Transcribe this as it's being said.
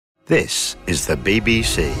This is the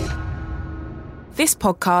BBC. This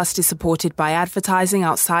podcast is supported by advertising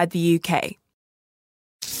outside the UK.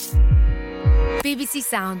 BBC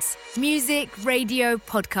Sounds. Music, radio,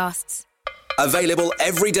 podcasts. Available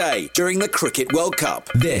every day during the Cricket World Cup.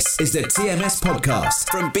 This is the TMS podcast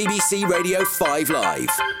from BBC Radio 5 Live.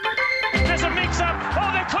 There's a mix-up.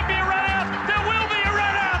 Oh, there could be a run-out. There will be a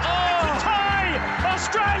run-out. Oh. It's a tie.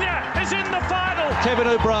 Australia is in the final. Kevin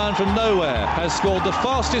O'Brien from nowhere has scored the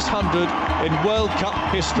fastest 100 in World Cup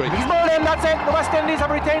history. He's bowling, that's it. The West Indies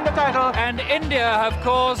have retained the title. And India have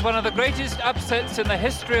caused one of the greatest upsets in the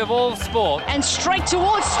history of all sport. And straight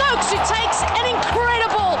towards Stokes, who takes an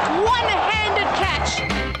incredible one-handed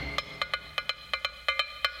catch.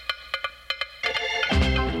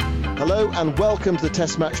 Hello and welcome to the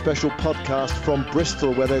Test Match Special podcast from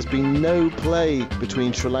Bristol, where there's been no play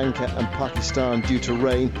between Sri Lanka and Pakistan due to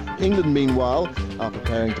rain. England, meanwhile, are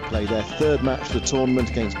preparing to play their third match of the tournament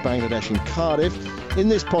against Bangladesh in Cardiff. In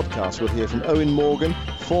this podcast, we'll hear from Eoin Morgan,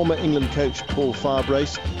 former England coach Paul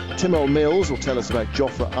Farbrace. Tymal will tell us about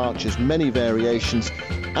Jofra Archer's many variations,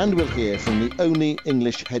 and we'll hear from the only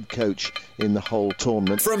English head coach in the whole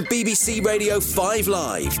tournament. From BBC Radio 5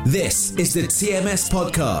 Live, this is the TMS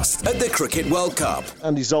podcast at the Cricket World Cup.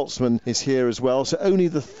 Andy Zaltzman is here as well, so only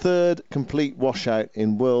the third complete washout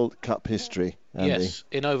in World Cup history. Andy. Yes,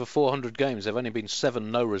 in over 400 games, there have only been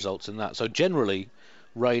 7 no results in that. So generally,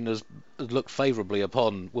 rain has looked favourably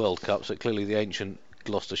upon World Cups. So clearly the ancient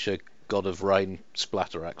Gloucestershire god of rain,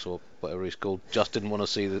 Splatterax, or whatever he's called, just didn't want to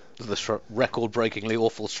see the record-breakingly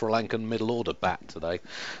awful Sri Lankan middle order bat today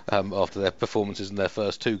after their performances in their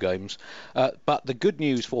first 2 games. But the good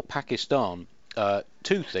news for Pakistan,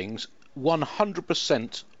 2 things.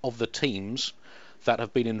 100% of the teams that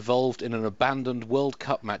have been involved in an abandoned World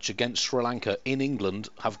Cup match against Sri Lanka in England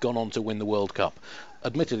have gone on to win the World Cup.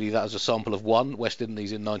 Admittedly, that is a sample of 1, West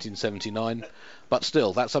Indies in 1979, but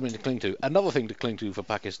still, that's something to cling to. Another thing to cling to for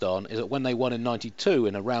Pakistan is that when they won in 92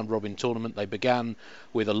 in a round-robin tournament, they began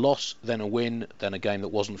with a loss, then a win, then a game that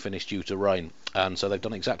wasn't finished due to rain. And so they've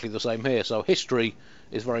done exactly the same here. So history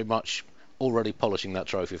is very much already polishing that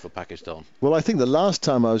trophy for Pakistan. Well, I think the last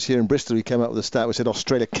time I was here in Bristol, we came up with a stat which said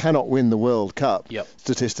Australia cannot win the World Cup,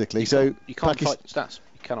 statistically. You can't fight stats.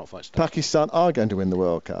 You cannot fight stats. Pakistan are going to win the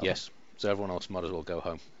World Cup. Yes, so everyone else might as well go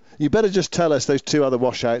home. You better just tell us those 2 other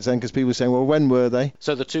washouts then, because people are saying, well, when were they?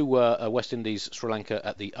 So the 2 were West Indies, Sri Lanka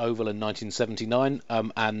at the Oval in 1979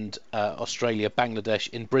 and Australia, Bangladesh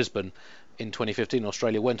in Brisbane in 2015.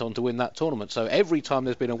 Australia went on to win that tournament. So every time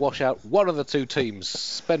there's been a washout, one of the 2 teams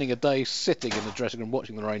spending a day sitting in the dressing room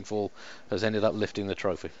watching the rainfall has ended up lifting the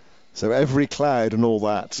trophy. So every cloud and all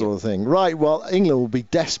that sort of thing. Right, well, England will be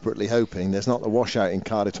desperately hoping there's not a washout in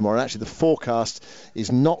Cardiff tomorrow. And actually, the forecast is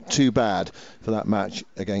not too bad for that match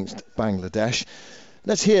against Bangladesh.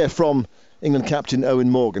 Let's hear from England captain Eoin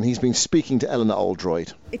Morgan. He's been speaking to Eleanor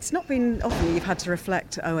Oldroyd. It's not been often you've had to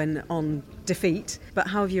reflect, Eoin, on defeat, but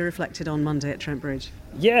how have you reflected on Monday at Trent Bridge?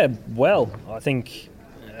 Yeah, well, I think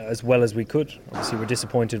as well as we could. Obviously, we're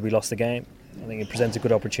disappointed we lost the game. I think it presents a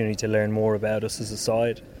good opportunity to learn more about us as a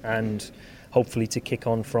side and hopefully to kick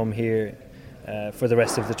on from here for the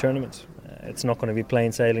rest of the tournament. It's not going to be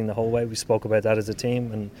plain sailing the whole way. We spoke about that as a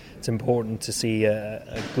team, and it's important to see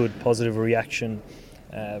a good positive reaction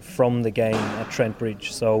from the game at Trent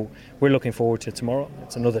Bridge. So we're looking forward to tomorrow.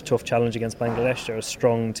 It's another tough challenge against Bangladesh. They're a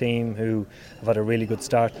strong team who have had a really good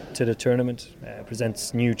start to the tournament.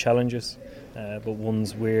 Presents new challenges, but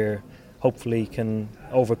ones we're hopefully can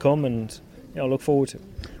overcome and look forward to.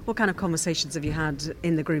 What kind of conversations have you had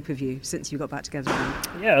in the group of you since you got back together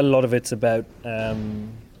again? Yeah, a lot of it's about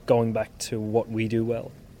going back to what we do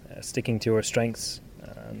well, sticking to our strengths,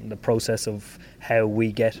 and the process of how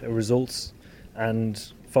we get results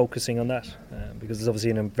and focusing on that, because it's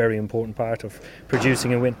obviously a very important part of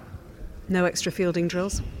producing a win. No extra fielding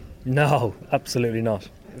drills? No, absolutely not.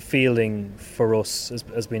 Fielding for us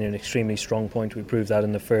has been an extremely strong point. We proved that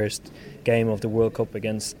in the first game of the World Cup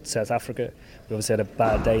against South Africa. We obviously had a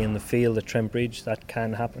bad day in the field at Trent Bridge. That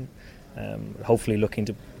can happen. Hopefully looking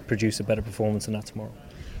to produce a better performance than that tomorrow.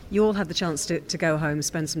 You all had the chance to go home,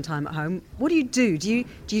 spend some time at home. What do you do? Do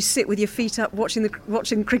you sit with your feet up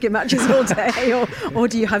watching cricket matches all day, or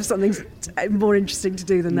do you have something more interesting to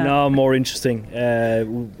do than that? No, more interesting. I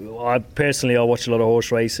watch a lot of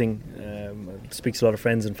horse racing. Speak to a lot of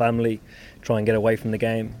friends and family. Try and get away from the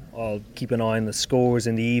game. I'll keep an eye on the scores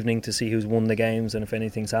in the evening to see who's won the games and if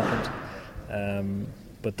anything's happened.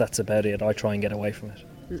 But that's about it. I try and get away from it.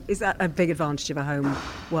 Is that a big advantage of a home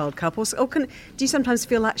World Cup? Do you sometimes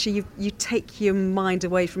feel actually you take your mind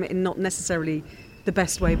away from it and not necessarily the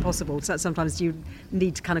best way possible? So sometimes you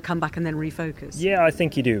need to kind of come back and then refocus. Yeah, I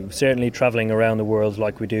think you do. Certainly travelling around the world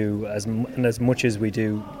like we do, and as much as we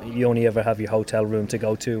do, you only ever have your hotel room to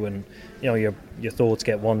go to, and your thoughts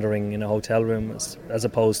get wandering in a hotel room as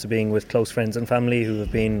opposed to being with close friends and family who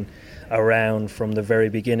have been around from the very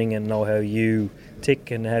beginning and know how you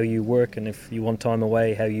tick and how you work, and if you want time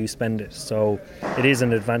away, how you spend it. So it is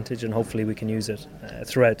an advantage, and hopefully we can use it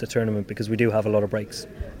throughout the tournament, because we do have a lot of breaks.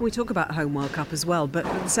 We talk about home World Cup as well, but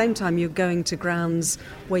at the same time you're going to grounds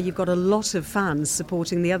where you've got a lot of fans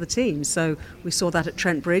supporting the other team. So we saw that at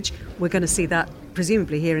Trent Bridge. We're going to see that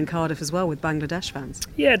presumably here in Cardiff as well with Bangladesh fans.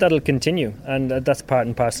 Yeah, that'll continue, and that's part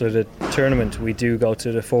and parcel of the tournament. We do go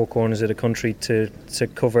to the four corners of the country to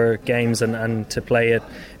cover games and to play at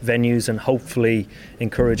venues, and hopefully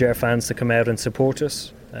encourage our fans to come out and support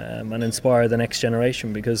us and inspire the next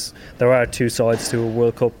generation, because there are two sides to a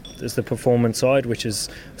World Cup. There's the performance side, which is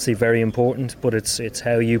obviously very important, but it's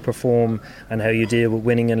how you perform and how you deal with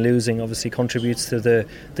winning and losing obviously contributes to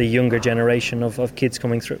the younger generation of kids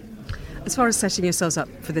coming through. As far as setting yourselves up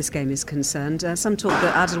for this game is concerned, some talk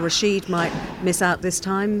that Adil Rashid might miss out this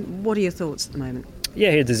time. What are your thoughts at the moment?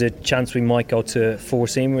 Yeah, there's a chance we might go to four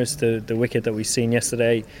seamers. The wicket that we've seen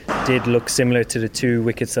yesterday did look similar to the two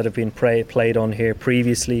wickets that have been played on here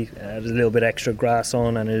previously. There's a little bit extra grass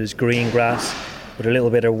on, and it is green grass with a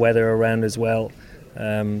little bit of weather around as well.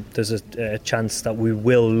 There's a chance that we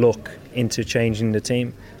will look into changing the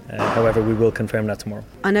team. However, we will confirm that tomorrow.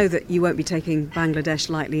 I know that you won't be taking Bangladesh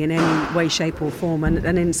lightly in any way, shape or form, and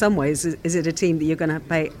in some ways is it a team that you're going to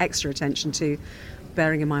pay extra attention to,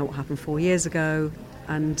 bearing in mind what happened 4 years ago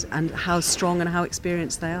and how strong and how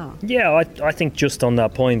experienced they are? Yeah, I think just on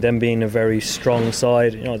that point, them being a very strong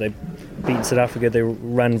side, they beat South Africa, they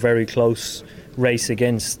ran very close race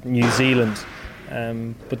against New Zealand.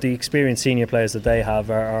 But the experienced senior players that they have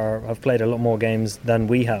have played a lot more games than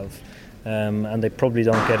we have. And they probably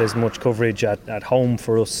don't get as much coverage at home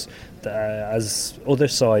for us as other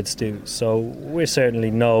sides do. So we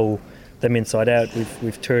certainly know them inside out.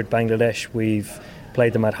 We've toured Bangladesh, we've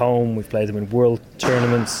played them at home, we've played them in world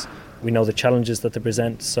tournaments. We know the challenges that they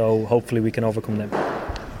present, so hopefully we can overcome them.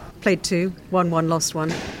 Played two, won one, lost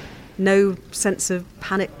one. No sense of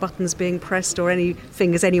panic buttons being pressed or any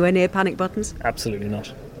fingers anywhere near panic buttons? Absolutely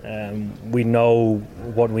not. We know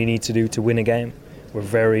what we need to do to win a game. We're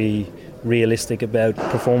very realistic about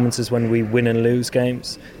performances when we win and lose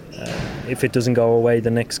games. If it doesn't go away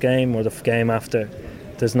the next game or the game after,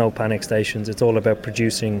 there's no panic stations. It's all about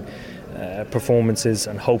producing performances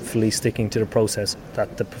and hopefully sticking to the process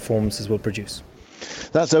that the performances will produce.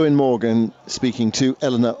 That's Eoin Morgan speaking to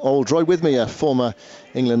Eleanor Oldroyd. With me, former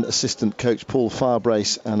England assistant coach Paul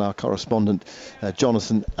Farbrace and our correspondent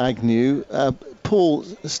Jonathan Agnew. Paul,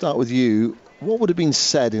 let's start with you. What would have been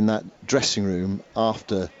said in that dressing room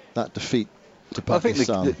after that defeat to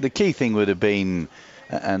Pakistan? I think the key thing would have been,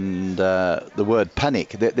 and the word panic.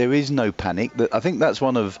 There is no panic. I think that's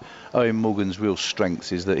one of Eoin Morgan's real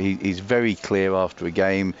strengths, is that he's very clear after a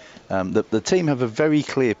game. The team have a very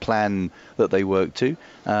clear plan that they work to,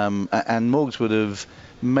 and Morgs would have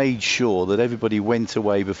made sure that everybody went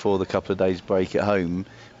away before the couple of days break at home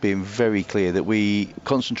being very clear that we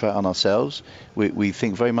concentrate on ourselves. We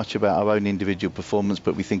think very much about our own individual performance,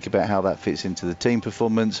 but we think about how that fits into the team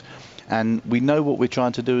performance. And we know what we're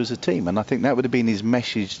trying to do as a team. And I think that would have been his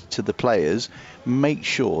message to the players. Make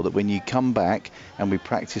sure that when you come back and we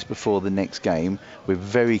practice before the next game, we're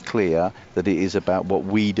very clear that it is about what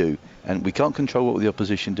we do. And we can't control what the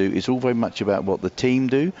opposition do. It's all very much about what the team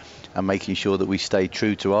do, and making sure that we stay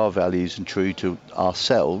true to our values and true to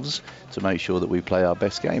ourselves to make sure that we play our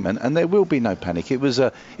best game. And there will be no panic. It was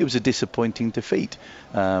a disappointing defeat.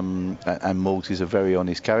 And Morgs is a very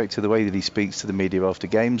honest character. The way that he speaks to the media after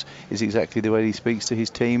games is exactly the way he speaks to his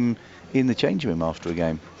team in the changing room after a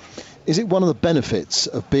game. Is it one of the benefits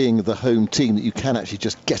of being the home team that you can actually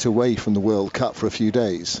just get away from the World Cup for a few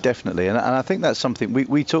days? Definitely, and I think that's something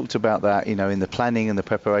we talked about that, in the planning and the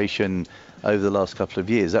preparation over the last couple of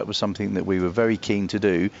years. That was something that we were very keen to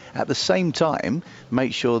do. At the same time,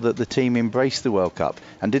 make sure that the team embraced the World Cup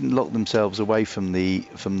and didn't lock themselves away from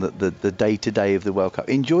the day-to-day of the World Cup.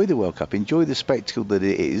 Enjoy the World Cup, enjoy the spectacle that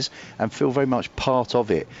it is, and feel very much part of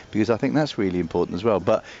it, because I think that's really important as well.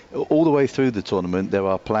 But all the way through the tournament, there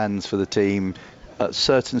are plans for the team at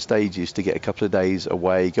certain stages to get a couple of days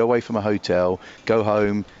away, go away from a hotel, go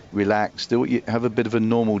home, relax, have a bit of a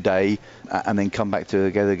normal day, and then come back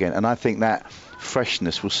together again. And I think that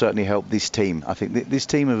freshness will certainly help this team. I think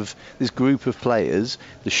this group of players,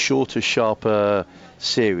 the shorter, sharper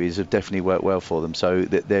series have definitely worked well for them. So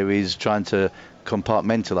that there is trying to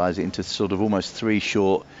compartmentalise it into sort of almost 3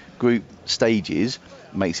 short group stages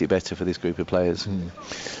makes it better for this group of players.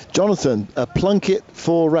 Jonathan, a plunket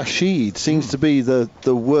for Rashid seems to be the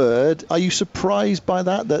word. Are you surprised by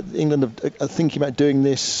that England are thinking about doing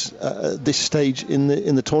this stage in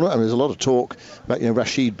the tournament? I mean, there's a lot of talk about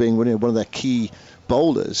Rashid being one of their key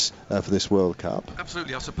bowlers for this World Cup.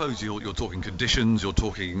 Absolutely. I suppose you're talking conditions, you're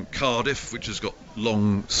talking Cardiff, which has got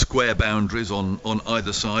long square boundaries on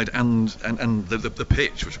either side, and the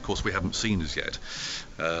pitch, which of course we haven't seen as yet.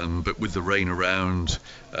 But with the rain around,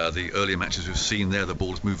 the earlier matches we've seen there, the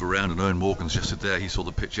balls move around, and Eoin Morgan suggested there he saw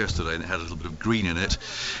the pitch yesterday and it had a little bit of green in it.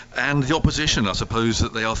 And the opposition, I suppose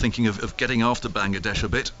that they are thinking of getting after Bangladesh a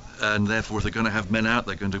bit, and therefore if they're going to have men out,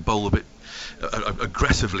 they're going to bowl a bit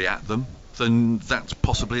aggressively at them. Then that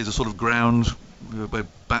possibly is a sort of ground where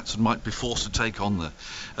batsmen might be forced to take on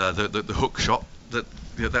the hook shot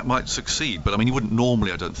that might succeed. But I mean, you wouldn't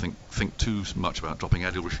normally, I don't think too much about dropping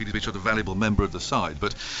Adil Rashid. He's such a valuable member of the side.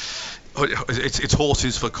 But it's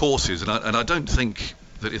horses for courses, and I don't think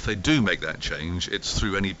that if they do make that change, it's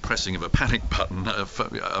through any pressing of a panic button.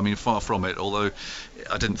 I mean, far from it. Although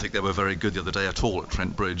I didn't think they were very good the other day at all at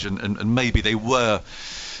Trent Bridge, and maybe they were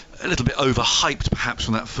a little bit overhyped perhaps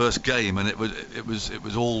from that first game, and it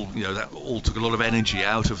was all, that all took a lot of energy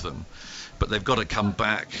out of them. But they've got to come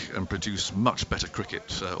back and produce much better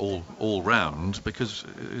cricket all round, because,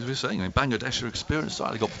 as we're saying, Bangladesh are experienced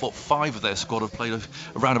side. They've got 5 of their squad have played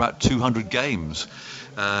around about 200 games.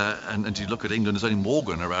 And you look at England, there's only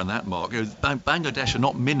Morgan around that mark. Bangladesh are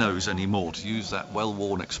not minnows anymore, to use that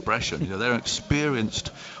well-worn expression. They're an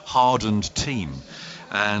experienced, hardened team.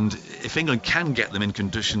 And if England can get them in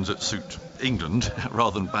conditions that suit England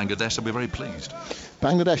rather than Bangladesh, they'll be very pleased.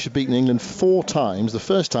 Bangladesh have beaten England 4 times. The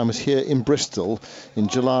first time was here in Bristol in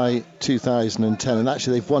July 2010, and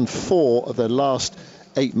actually they've won 4 of their last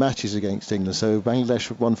 8 matches against England. So Bangladesh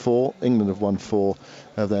have won 4, England have won 4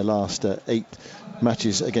 of their last 8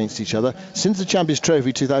 matches against each other. Since the Champions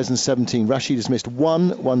Trophy 2017, Rashid has missed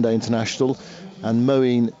 1 one-day international, and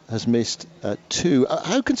Moeen has missed 2.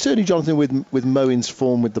 How concerned are you, Jonathan, with Moeen's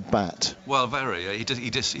form with the bat? Well, very. He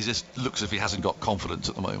just looks as if he hasn't got confidence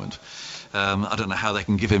at the moment. I don't know how they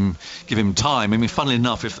can give him time. I mean, funnily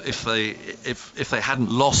enough, if they hadn't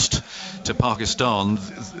lost to Pakistan,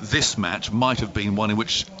 this match might have been one in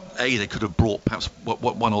which they could have brought perhaps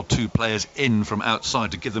 1 or 2 players in from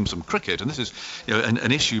outside to give them some cricket. And this is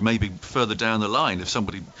an issue maybe further down the line. If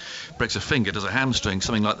somebody breaks a finger, does a hamstring,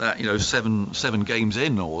 something like that, 7 games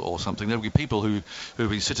in or something, there would be people who would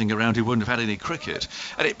be sitting around who wouldn't have had any cricket.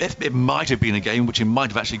 And it might have been a game which he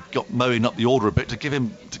might have actually got Moeen up the order a bit to give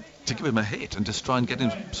him a hit and just try and get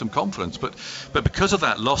him some confidence, but because of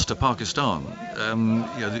that loss to Pakistan,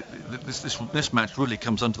 this match really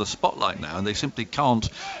comes under the spotlight now, and they simply can't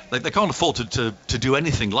afford to do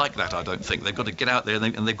anything like that. I don't think they've got to get out there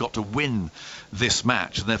and they've got to win this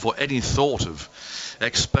match, and therefore any thought of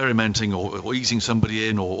experimenting or easing somebody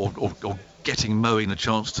in or getting Moeen a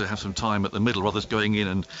chance to have some time at the middle rather than going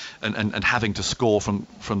in and having to score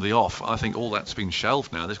from the off, I think all that's been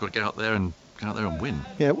shelved now. They've got to get out there and win.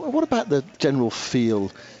 Yeah. What about the general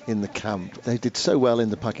feel in the camp? They did so well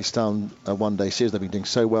in the Pakistan one-day series. They've been doing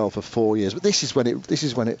so well for 4 years, but this is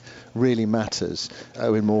when it really matters.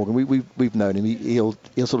 Eoin Morgan, we've known him. He'll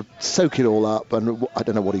sort of soak it all up, and I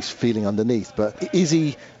don't know what he's feeling underneath. But is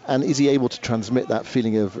he able to transmit that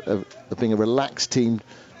feeling of being a relaxed team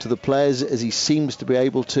to the players as he seems to be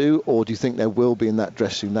able to, or do you think there will be in that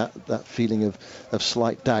dressing room that feeling of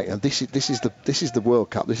slight doubt? And this is the World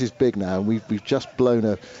Cup. This is big now, and we've just blown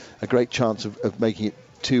a great chance of making it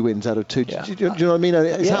 2 wins out of 2. Do you know what I mean?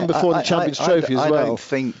 It's happened before in the Champions Trophy as well.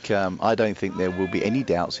 I don't think there will be any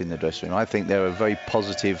doubts in the dressing room. I think they're a very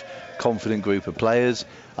positive, confident group of players.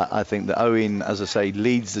 I think that Eoin, as I say,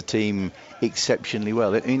 leads the team exceptionally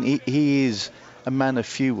well. I mean, he is a man of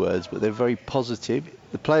few words, but they're very positive.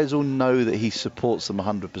 The players all know that he supports them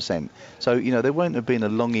 100%. So, there won't have been a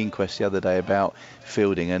long inquest the other day about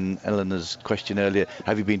fielding. And Eleanor's question earlier,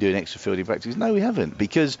 have you been doing extra fielding practice? No, we haven't,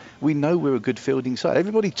 because we know we're a good fielding side.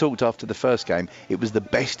 Everybody talked after the first game, it was the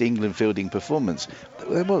best England fielding performance.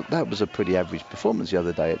 Well, that was a pretty average performance the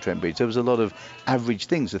other day at Trent Bridge. There was a lot of average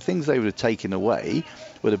things. The things they would have taken away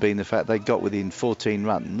would have been the fact they got within 14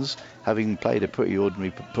 runs, having put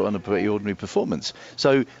on a pretty ordinary performance.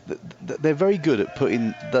 So they're very good at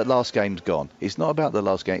putting the last game's gone. It's not about the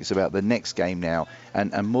last game, it's about the next game now.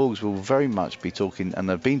 And Morgs will very much be talking,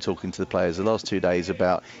 and I've been talking to the players the last 2 days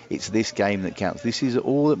about it's this game that counts. This is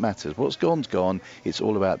all that matters. What's gone's gone. It's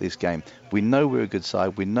all about this game. We know we're a good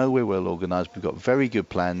side. We know we're well organised. We've got very good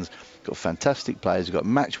plans. Got fantastic players. We've got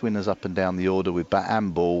match winners up and down the order with bat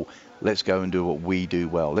and ball. let's go and do what we do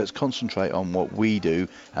well. Let's concentrate on what we do,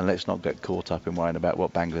 and let's not get caught up in worrying about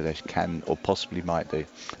what Bangladesh can or possibly might do.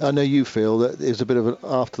 I know you feel that it was a bit of an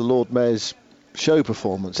after the Lord Mayor's show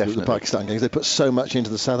performance with the Pakistan games. They put so much into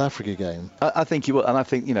the South Africa game. I think you will, and I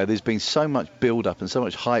think, you know, there's been so much build-up and so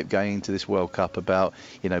much hype going into this World Cup about,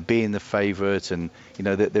 you know, being the favourite, and, you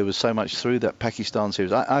know, that there was so much through that Pakistan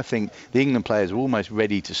series. I think the England players were almost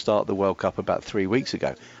ready to start the World Cup about 3 weeks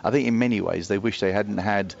ago. I think in many ways they wish they hadn't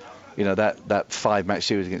had, you know, that 5-match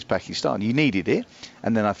series against Pakistan. You needed it,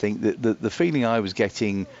 and then I think that the feeling I was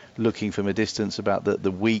getting looking from a distance about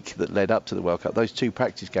the week that led up to the World Cup, those 2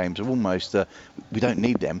 practice games are almost, we don't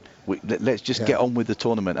need them. Let's just get on with the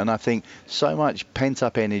tournament. And I think so much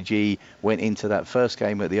pent-up energy went into that first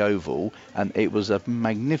game at the Oval, and it was a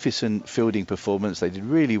magnificent fielding performance. They did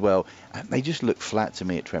really well, and they just looked flat to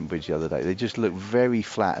me at Trent Bridge the other day. They just looked very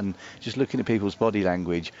flat, and just looking at people's body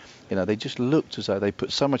language, you know, they just looked as though they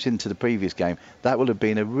put so much into the previous game. That would have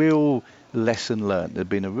been a real lesson learned. There'd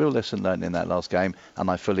been a real lesson learned in that last game, and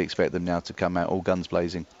I fully expect them now to come out all guns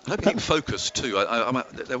blazing. I hope you keep focused too.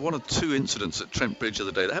 There were 1 or 2 incidents at Trent Bridge the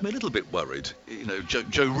other day that had me a little bit worried. You know,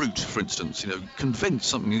 Joe Root, for instance, you know, convinced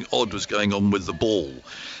something odd was going on with the ball.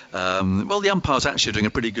 Well, the umpires actually are doing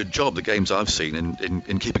a pretty good job, the games I've seen,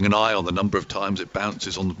 in keeping an eye on the number of times it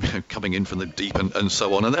bounces on, you know, coming in from the deep and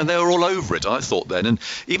so on. And they were all over it, I thought then, and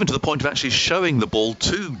even to the point of actually showing the ball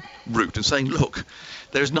to Root and saying, look,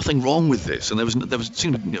 there's nothing wrong with this, and there was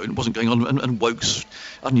seemed, you know, it wasn't going on, and Wokes,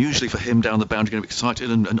 unusually for him, down the boundary, going to be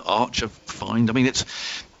excited, and Archer fine. I mean,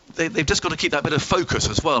 they've just got to keep that bit of focus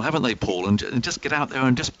as well, haven't they, Paul? And just get out there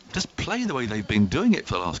and just play the way they've been doing it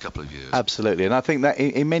for the last couple of years. Absolutely, and I think that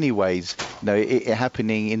in many ways, you know, it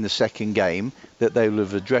happening in the second game, that they will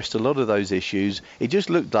have addressed a lot of those issues. It just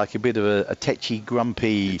looked like a bit of a tetchy,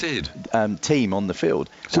 grumpy team on the field.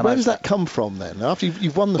 So where does that come from then? After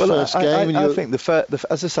you've won the first game? I think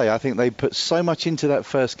as I say, I think they put so much into that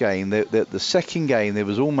first game that the second game there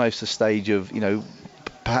was almost a stage of, you know,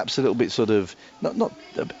 perhaps a little bit sort of not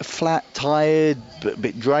flat, tired, but a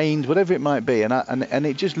bit drained, whatever it might be, and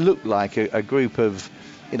it just looked like a group of,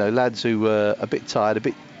 you know, lads who were a bit tired, a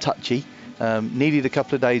bit touchy, needed a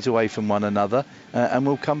couple of days away from one another, and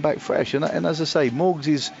will come back fresh. And as I say, Morgs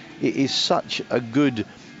is such a good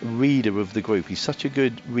reader of the group. He's such a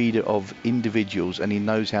good reader of individuals, and he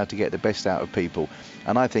knows how to get the best out of people.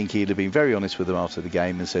 And I think he'd have been very honest with them after the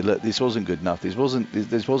game and said, look, this wasn't good enough. This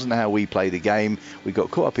wasn't how we play the game. We got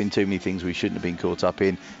caught up in too many things we shouldn't have been caught up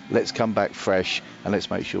in. Let's come back fresh, and let's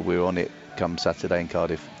make sure we're on it come Saturday in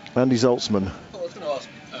Cardiff. Andy Zaltzman. I was going to ask,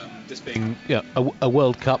 this being a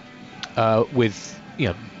World Cup with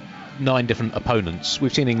 9 different opponents,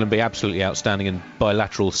 we've seen England be absolutely outstanding in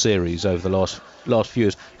bilateral series over the last few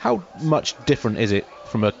years. How much different is it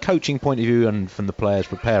from a coaching point of view and from the players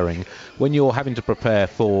preparing when you're having to prepare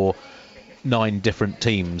for 9 different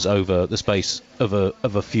teams over the space of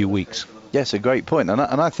a few weeks? Yes, a great point, and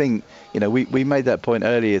I think, you know, we made that point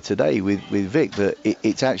earlier today with Vic, that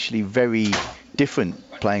it's actually very different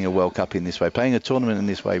playing a World Cup in this way, playing a tournament in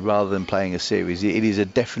this way rather than playing a series. It is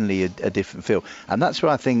definitely a different feel, and that's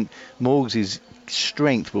where I think Morgs'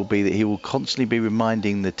 strength will be, that he will constantly be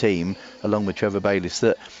reminding the team, along with Trevor Bayliss,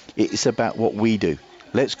 that it's about what we do.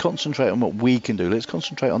 Let's concentrate on what we can do. Let's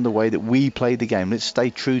concentrate on the way that we play the game. Let's stay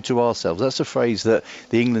true to ourselves. That's a phrase that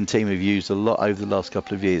the England team have used a lot over the last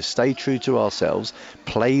couple of years. Stay true to ourselves.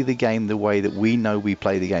 Play the game the way that we know we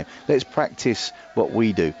play the game. Let's practice what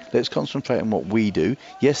we do. Let's concentrate on what we do.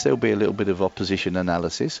 Yes, there'll be a little bit of opposition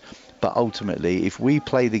analysis, but ultimately, if we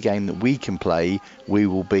play the game that we can play, we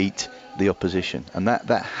will beat the opposition. And that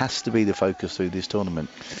has to be the focus through this tournament.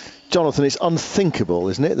 Jonathan, it's unthinkable,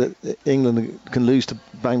 isn't it, that England can lose to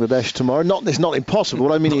Bangladesh tomorrow? It's not impossible.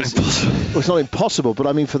 What I mean, it's not impossible, but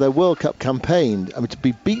I mean, for their World Cup campaign, I mean, to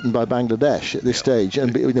be beaten by Bangladesh at this stage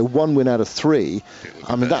and be, 1 win out of 3,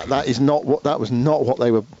 I mean, that was not what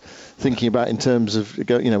they were thinking about in terms of,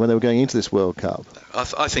 when they were going into this World Cup.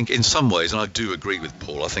 I think in some ways, and I do agree with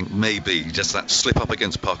Paul, I think maybe just that slip up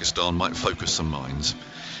against Pakistan might focus some minds.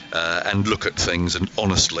 And look at things and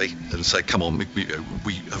honestly and say, come on,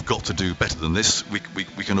 we have got to do better than this. We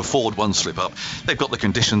can afford one slip up. They've got the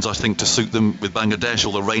conditions, I think, to suit them with Bangladesh,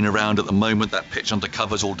 all the rain around at the moment, that pitch under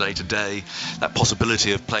covers all day today, that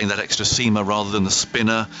possibility of playing that extra seamer rather than the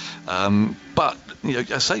spinner. But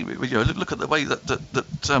I say, look at the way that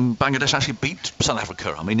Bangladesh actually beat South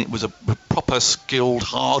Africa. I mean, it was a proper, skilled,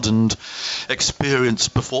 hardened,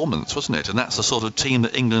 experienced performance, wasn't it? And that's the sort of team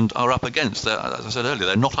that England are up against. As I said earlier,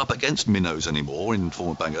 they're not up against minnows anymore in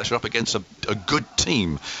form of Bangladesh. They're up against a good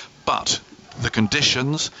team. But the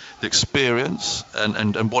conditions, the experience,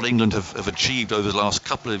 and what England have achieved over the last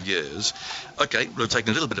couple of years, okay, we've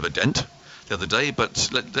taken a little bit of a dent the other day, but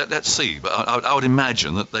let's see. But I would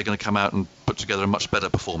imagine that they're going to come out and put together a much better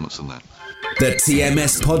performance than that. The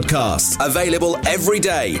TMS podcast, available every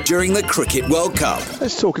day during the Cricket World Cup.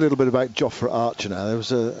 Let's talk a little bit about Jofra Archer now. There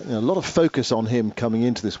was a lot of focus on him coming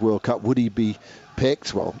into this World Cup. Would he be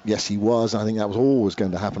picked? Well, yes, he was. I think that was always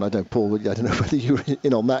going to happen. Paul, I don't know whether you were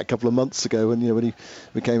in on that a couple of months ago when he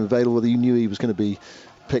became available, whether you knew he was going to be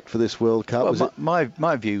picked for this World Cup. Well,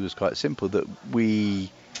 my view was quite simple, that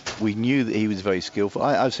we knew that he was very skillful.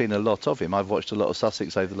 I've seen a lot of him. I've watched a lot of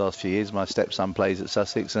Sussex over the last few years. My stepson plays at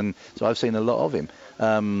Sussex, and so I've seen a lot of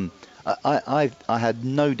him. I had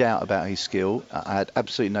no doubt about his skill. I had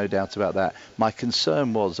absolutely no doubt about that. My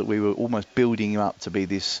concern was that we were almost building him up to be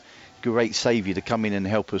this great saviour to come in and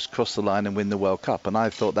help us cross the line and win the World Cup, and I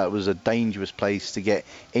thought that was a dangerous place to get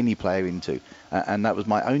any player into, and that was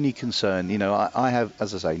my only concern. I have,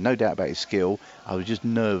 as I say, no doubt about his skill. I was just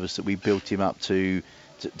nervous that we built him up to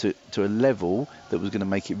a level that was going to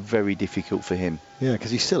make it very difficult for him. Yeah, because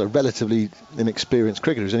he's still a relatively inexperienced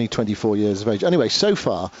cricketer. He's only 24 years of age. Anyway, so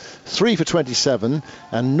far, 3 for 27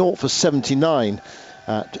 and 0 for 79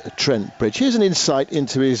 at Trent Bridge. Here's an insight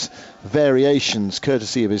into his variations,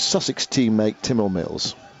 courtesy of his Sussex teammate Tymal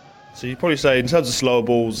Mills. So you'd probably say, in terms of slower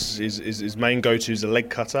balls, his main go-to is a leg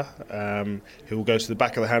cutter. He'll go to the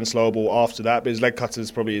back of the hand slower ball after that, but his leg cutter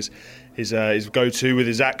is probably his go-to with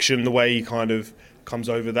his action, the way he kind of comes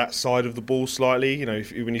over that side of the ball slightly.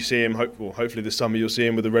 When you see him, hopefully this summer you'll see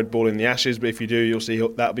him with the red ball in the Ashes, but if you do, you'll see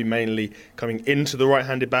that'll be mainly coming into the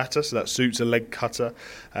right-handed batter, so that suits a leg cutter.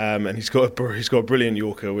 And he's got a brilliant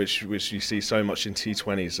Yorker, which you see so much in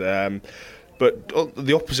T20s. But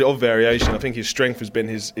the opposite of variation, I think his strength has been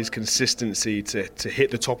his consistency to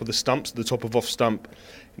hit the top of the stumps, the top of off stump.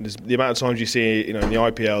 The amount of times you see, in the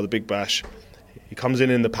IPL, the Big Bash, he comes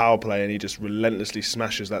in the power play and he just relentlessly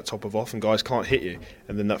smashes that top of off, and guys can't hit you,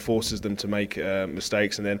 and then that forces them to make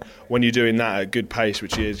mistakes. And then when you're doing that at good pace,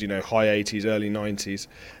 which is high 80s, early 90s,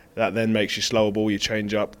 that then makes your slower ball, you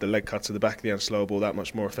change up the leg cut to the back of the hand slower ball that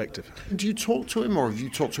much more effective. Do you talk to him, or have you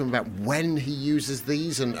talked to him about when he uses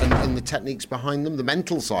these and the techniques behind them, the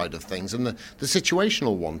mental side of things and the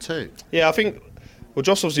situational one too? Yeah, I think. Well,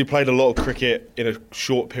 Joss obviously played a lot of cricket in a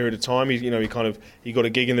short period of time. He got a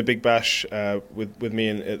gig in the Big Bash with me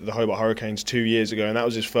at the Hobart Hurricanes 2 years ago, and that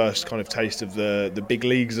was his first kind of taste of the big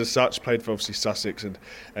leagues as such. Played for obviously Sussex, and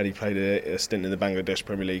he played a stint in the Bangladesh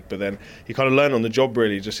Premier League. But then he kind of learned on the job,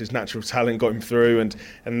 really. Just his natural talent got him through,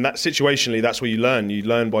 and that situationally, that's where you learn. You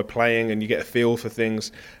learn by playing, and you get a feel for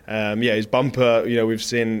things. His bumper, we've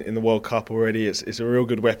seen in the World Cup already. It's a real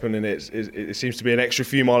good weapon, and it seems to be an extra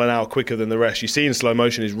few mile an hour quicker than the rest. You see in slow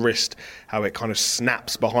motion his wrist, how it kind of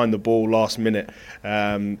snaps behind the ball last minute.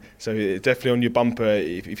 So it definitely on your bumper,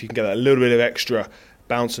 if you can get that a little bit of extra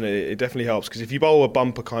bounce on it, it definitely helps. Because if you bowl a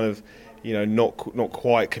bumper kind of, not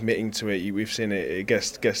quite committing to it, we've seen it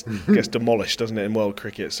gets demolished, doesn't it, in world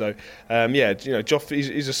cricket? So Joff,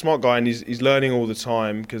 he's a smart guy, and he's learning all the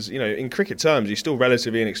time, because in cricket terms he's still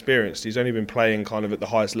relatively inexperienced. He's only been playing kind of at the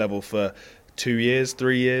highest level for 2 years,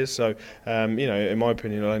 3 years, so in my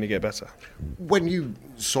opinion he'll only get better. When you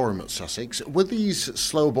saw him at Sussex, were these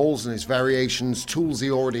slow balls and his variations tools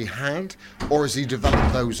he already had, or has he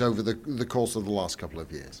developed those over the course of the last couple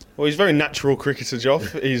of years? Well, he's a very natural cricketer,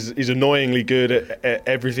 Joff. He's annoyingly good at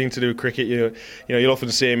everything to do with cricket. You'll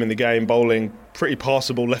often see him in the game bowling pretty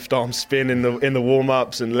passable left arm spin in the warm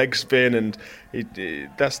ups and leg spin, and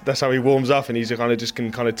that's how he warms up, and he's kind of just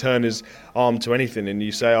can kind of turn his arm to anything, and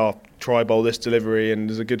you say, try bowl this delivery, and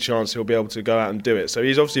there's a good chance he'll be able to go out and do it. So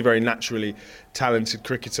he's obviously a very naturally talented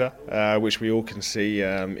cricketer, which we all can see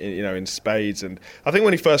in spades. And I think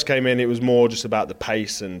when he first came in, it was more just about the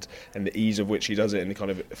pace and the ease of which he does it, and kind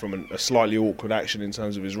of from a slightly awkward action in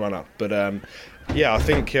terms of his run up. But I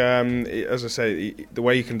think as I say, the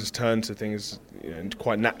way he can just turn to things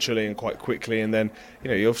quite naturally and quite quickly, and then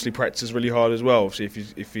he obviously practices really hard as well.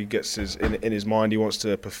 Obviously, if he gets in his mind he wants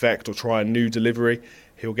to perfect or try a new delivery,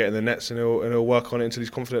 he'll get in the nets and he'll work on it until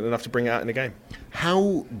he's confident enough to bring it out in the game.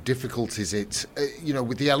 How difficult is it,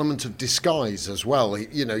 with the element of disguise as well?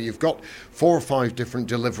 You've got 4 or 5 different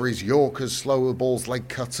deliveries: Yorkers, slower balls, leg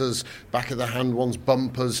cutters, back of the hand ones,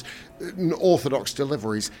 bumpers, orthodox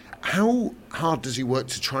deliveries. How hard does he work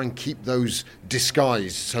to try and keep those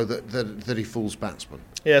disguised so that he fools batsmen?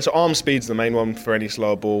 Yeah, so arm speed's the main one for any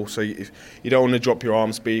slower ball. So you don't want to drop your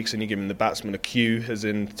arm speed, because then you're giving the batsman a cue as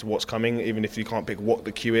in to what's coming. Even if you can't pick what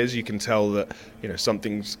the cue is, you can tell that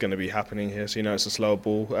something's going to be happening here. So it's a slower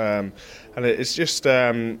ball, and it's just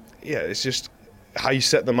how you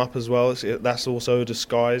set them up as well. That's also a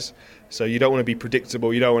disguise. So you don't want to be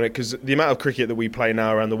predictable. You don't want it, because the amount of cricket that we play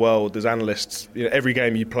now around the world, there's analysts. Every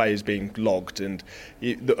game you play is being logged, and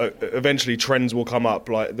eventually trends will come up.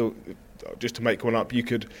 Just to make one up,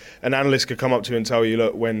 an analyst could come up to you and tell you,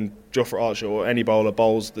 look, when Jofra Archer or any bowler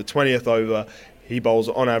bowls the 20th over, he bowls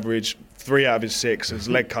on average 3 out of his 6 as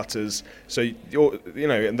leg cutters. So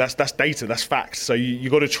and that's data, that's facts. So you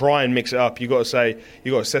got to try and mix it up. You got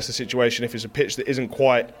to assess the situation. If it's a pitch that isn't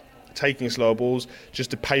quite taking slower balls,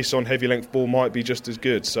 just a pace on heavy length ball might be just as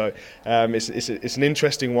good. So it's an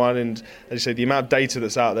interesting one, and as you say, the amount of data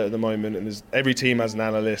that's out there at the moment, and every team has an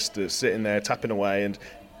analyst that's sitting there tapping away and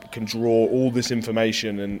can draw all this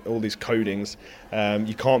information and all these codings.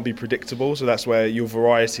 You can't be predictable, so that's where your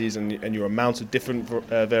varieties and your amount of different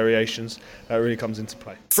variations really comes into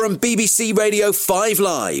play. From BBC Radio 5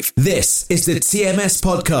 Live, this is the TMS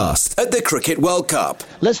podcast at the Cricket World Cup.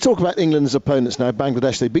 Let's talk about England's opponents now.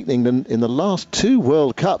 Bangladesh, they beat England in the last 2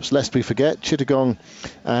 World Cups, lest we forget. Chittagong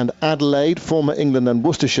and Adelaide. Former England and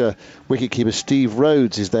Worcestershire wicketkeeper Steve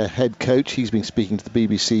Rhodes is their head coach. He's been speaking to the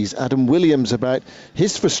BBC's Adam Williams about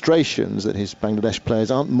his frustrations that his Bangladesh players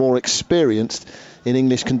aren't more experienced in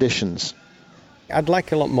English conditions. I'd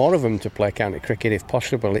like a lot more of them to play county cricket if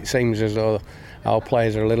possible. It seems as though our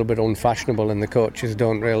players are a little bit unfashionable and the coaches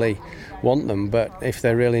don't really want them, but if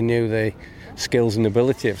they really knew the skills and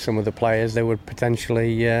ability of some of the players, they would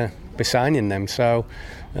potentially be signing them. So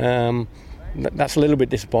that's a little bit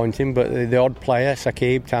disappointing, but the odd player,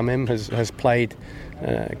 Saqib Tamim, has played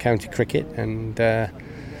county cricket, and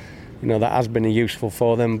that has been useful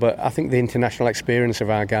for them. But I think the international experience of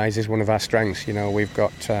our guys is one of our strengths. We've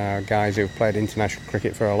got guys who've played international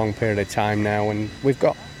cricket for a long period of time now, and we've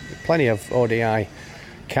got plenty of ODI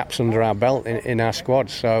caps under our belt in our squad.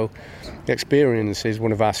 So experience is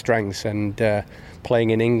one of our strengths, and playing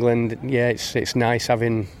in England, it's nice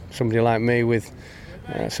having somebody like me with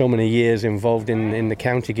so many years involved in the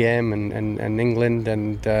county game and England,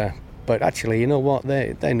 and but actually, you know what,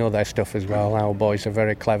 they know their stuff as well. Our boys are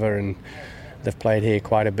very clever, and they've played here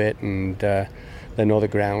quite a bit, and they know the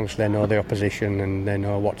grounds, they know the opposition, and they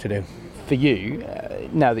know what to do. For you,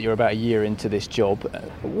 now that you're about a year into this job,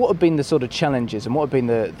 what have been the sort of challenges, and what have been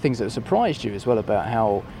the things that have surprised you as well about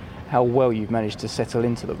how well you've managed to settle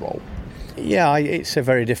into the role? Yeah, it's a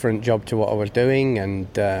very different job to what I was doing, and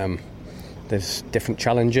there's different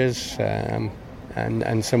challenges,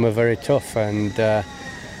 and some are very tough, and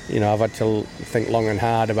I've had to think long and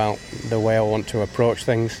hard about the way I want to approach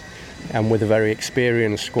things, and with a very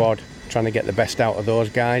experienced squad, trying to get the best out of those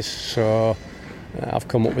guys. So I've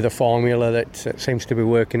come up with a formula that seems to be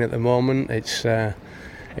working at the moment. It's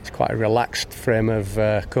quite a relaxed frame of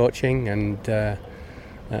coaching, and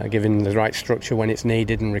giving the right structure when it's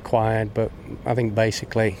needed and required. But I think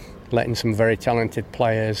basically letting some very talented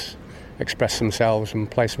players express themselves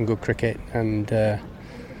and play some good cricket, and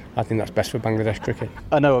I think that's best for Bangladesh cricket.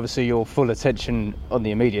 I know obviously your full attention on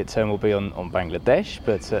the immediate term will be on Bangladesh,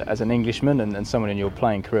 but as an Englishman and someone in your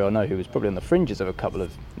playing career I know who was probably on the fringes of a couple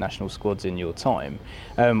of national squads in your time,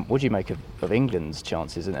 what do you make of England's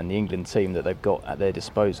chances and the England team that they've got at their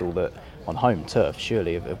disposal that on home turf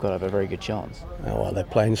surely have got to have a very good chance? Oh, well, they're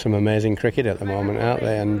playing some amazing cricket at the moment, aren't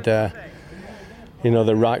they? And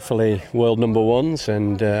they're rightfully world number ones,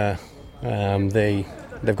 and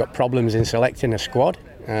they've got problems in selecting a squad.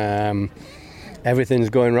 Everything's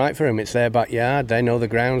going right for them. It's their backyard, they know the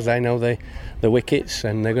grounds, they know the wickets,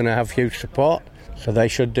 and they're going to have huge support, so they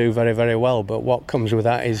should do very, very well. But what comes with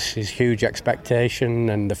that is huge expectation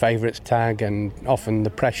and the favourites tag, and often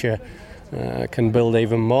the pressure can build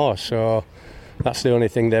even more. So that's the only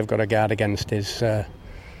thing they've got to guard against is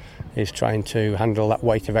trying to handle that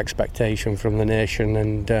weight of expectation from the nation,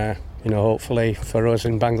 and hopefully for us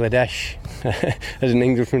in Bangladesh, as an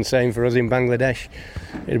Englishman saying, for us in Bangladesh,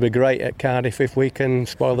 it'd be great at Cardiff if we can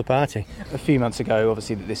spoil the party. A few months ago,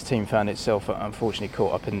 obviously, this team found itself unfortunately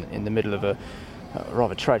caught up in the middle of a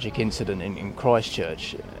rather tragic incident in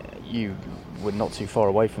Christchurch. You were not too far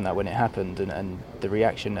away from that when it happened, and the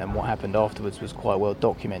reaction and what happened afterwards was quite well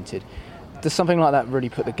documented. Does something like that really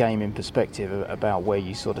put the game in perspective about where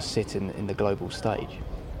you sort of sit in the global stage?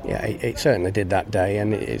 Yeah, it certainly did that day,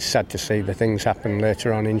 and it's sad to see the things happen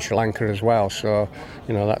later on in Sri Lanka as well. So,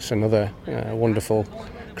 that's another wonderful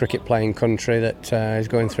cricket-playing country that is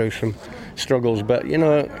going through some struggles. But,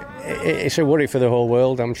 it's a worry for the whole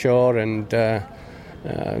world, I'm sure, and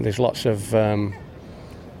there's lots of,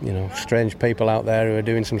 strange people out there who are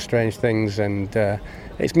doing some strange things, and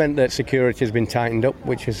it's meant that security has been tightened up,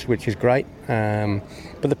 which is great.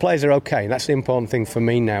 But the players are okay. That's the important thing for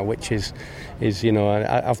me now, which is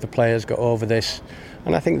have the players got over this?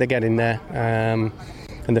 I think they're getting there.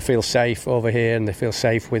 And they feel safe over here, and they feel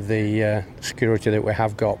safe with the security that we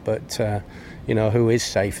have got. But who is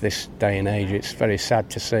safe this day and age? It's very sad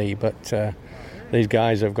to see. But these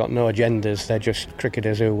guys have got no agendas. They're just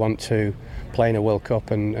cricketers who want to play in a World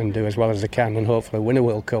Cup and do as well as they can, and hopefully win a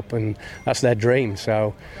World Cup. And that's their dream.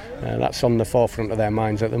 So that's on the forefront of their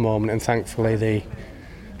minds at the moment. And thankfully, the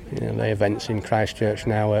events in Christchurch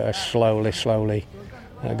now are slowly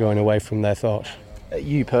going away from their thoughts.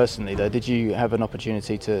 You personally, though, did you have an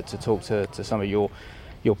opportunity to talk to some of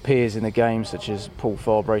your peers in the game, such as Paul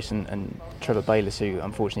Farbrace and Trevor Bayliss, who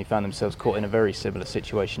unfortunately found themselves caught in a very similar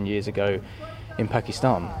situation years ago in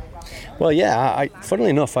Pakistan? Well, yeah,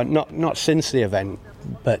 funnily enough, not since the event,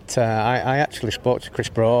 but I actually spoke to Chris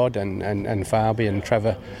Broad and Farby and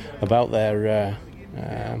Trevor about the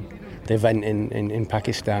event in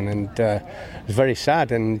Pakistan, and it was very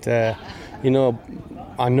sad. And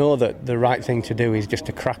I know that the right thing to do is just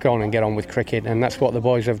to crack on and get on with cricket, and that's what the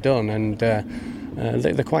boys have done. And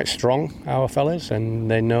they're quite strong, our fellas,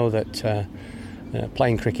 and they know that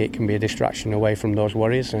playing cricket can be a distraction away from those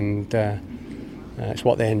worries, and it's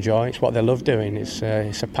what they enjoy, it's what they love doing. It's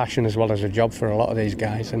a passion as well as a job for a lot of these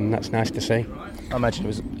guys, and that's nice to see. I imagine it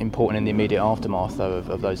was important in the immediate aftermath, though,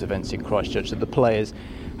 of those events in Christchurch, that the players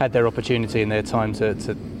had their opportunity and their time to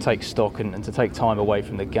take stock and to take time away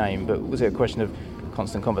from the game. But was it a question of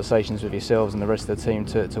constant conversations with yourselves and the rest of the team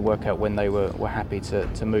to work out when they were happy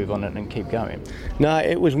to move on and keep going? No,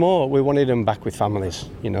 it was more, we wanted them back with families.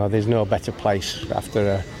 There's no better place after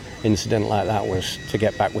an incident like that was to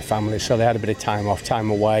get back with families. So they had a bit of time off, time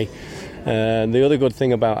away. The other good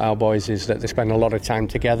thing about our boys is that they spend a lot of time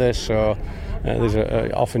together. So there's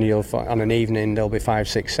often on an evening there'll be 5,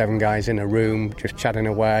 6, 7 guys in a room just chatting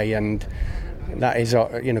away, and that is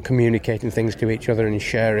communicating things to each other and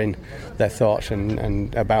sharing their thoughts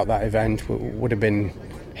and about that event would have been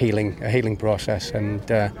a healing process. And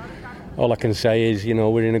all I can say is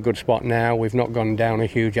we're in a good spot now. We've not gone down a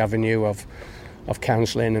huge avenue of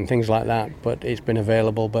counselling and things like that, but it's been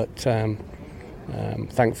available. But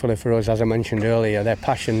thankfully for us, as I mentioned earlier, their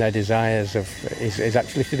passion, their desires is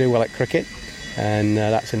actually to do well at cricket, and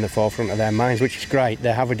that's in the forefront of their minds, which is great.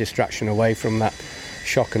 They have a distraction away from that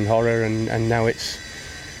shock and horror, and now it's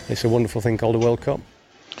a wonderful thing called a World Cup.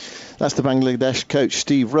 That's the Bangladesh coach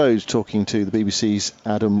Steve Rhodes talking to the BBC's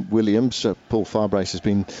Adam Williams. Paul Farbrace has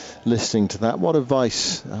been listening to that. What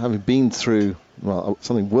advice, having been through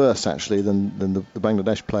something worse actually than the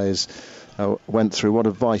Bangladesh players went through, what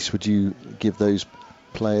advice would you give those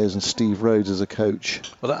players and Steve Rhodes as a coach?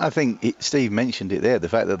 Well, I think Steve mentioned it there, the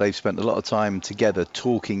fact that they've spent a lot of time together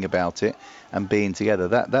talking about it and being together.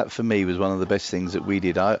 That for me was one of the best things that we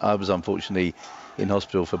did. I was unfortunately in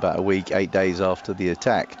hospital for about a week, 8 days after the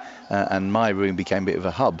attack, and my room became a bit of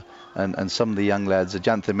a hub. And some of the young lads,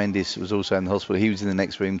 Ajantha Mendis was also in the hospital. He was in the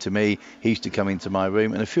next room to me. He used to come into my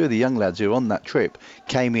room, and a few of the young lads who were on that trip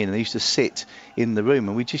came in and they used to sit in the room,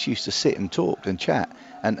 and we just used to sit and talk and chat.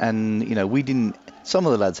 And we didn't. Some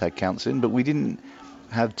of the lads had counselling, but we didn't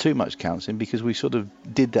have too much counselling because we sort of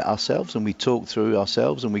did that ourselves, and we talked through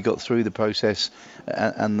ourselves, and we got through the process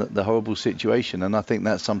and the horrible situation. And I think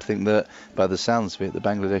that's something that, by the sounds of it, the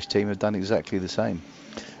Bangladesh team have done exactly the same.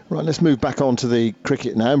 Right, let's move back on to the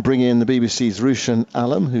cricket now and bring in the BBC's Rushan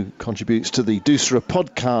Alam, who contributes to the Dusra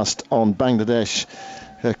podcast on Bangladesh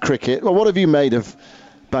cricket. Well, what have you made of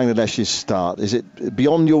Bangladesh's start? Is it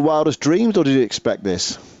beyond your wildest dreams, or did you expect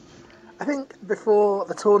this? I think before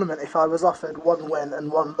the tournament, if I was offered one win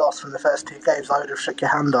and one loss from the first 2 games, I would have shook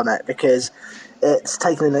your hand on it, because it's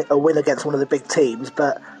taken a win against one of the big teams.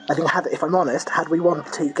 But I think, if I'm honest, had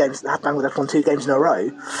Bangladesh won 2 games in a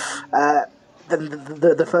row, then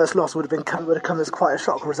the first loss would have come as quite a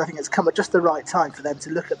shock. Whereas I think it's come at just the right time for them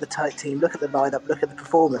to look at the team, look at the lineup, look at the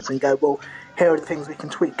performance, and go, well, here are the things we can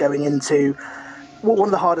tweak going into one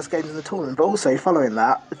of the hardest games in the tournament, but also following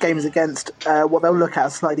that, games against what they'll look at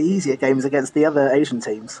as slightly easier games against the other Asian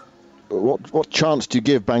teams. What chance do you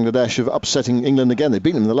give Bangladesh of upsetting England again? They've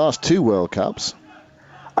beaten them in the last 2 World Cups.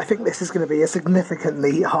 I think this is going to be a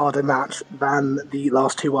significantly harder match than the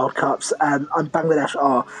last 2 World Cups. And Bangladesh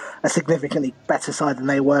are a significantly better side than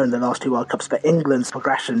they were in the last 2 World Cups, but England's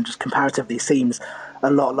progression just comparatively seems a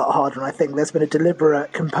lot harder. And I think there's been a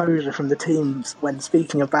deliberate composure from the teams when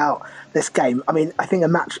speaking about this game. I mean, I think a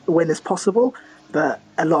match win is possible, but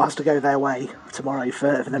a lot has to go their way tomorrow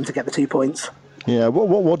for them to get the 2 points. Yeah,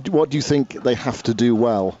 what do you think they have to do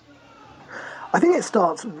well? I think it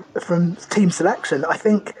starts from team selection. I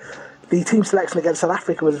think the team selection against South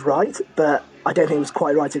Africa was right, but I don't think it was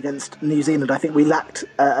quite right against New Zealand. I think we lacked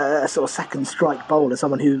a sort of second strike bowler,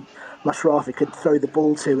 someone who Mashrafi could throw the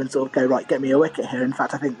ball to and sort of go, right, get me a wicket here. In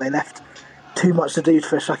fact, I think they left too much to do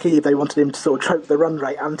for Shakib. They wanted him to sort of choke the run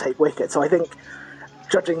rate and take wickets. So I think,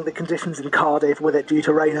 judging the conditions in Cardiff with it due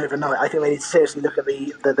to rain overnight, I think they need to seriously look at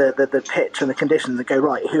the pitch and the conditions and go,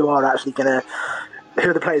 right, who are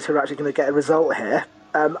the players who are actually going to get a result here?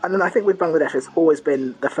 And then I think with Bangladesh, it's always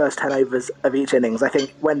been the first 10 overs of each innings. I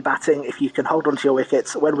think when batting, if you can hold on to your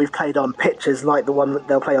wickets, when we've played on pitches like the one that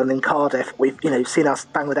they'll play on in Cardiff, we've seen us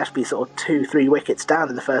Bangladesh be sort of 2-3 wickets down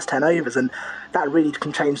in the first 10 overs, and that really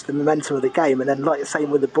can change the momentum of the game. And then, like the same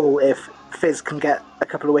with the ball, if Fizz can get a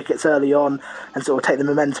couple of wickets early on and sort of take the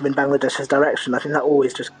momentum in Bangladesh's direction, I think that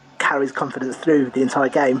always just carries confidence through the entire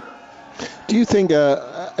game. Do you think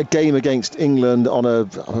a game against England on a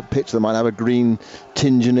pitch that might have a green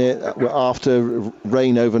tinge in it after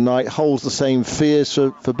rain overnight holds the same fears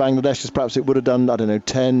for Bangladesh as perhaps it would have done,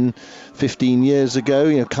 10, 15 years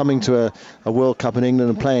ago? Coming to a World Cup in England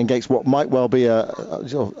and playing against what might well be a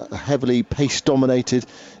heavily pace-dominated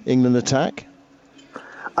England attack?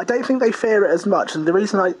 I don't think they fear it as much, and the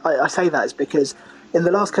reason I say that is because in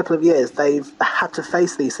the last couple of years they've had to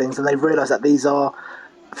face these things, and they've realised that these are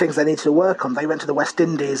things they need to work on. They went to the West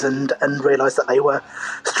Indies and realised that they were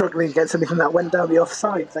struggling against anything that went down the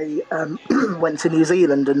offside. They went to New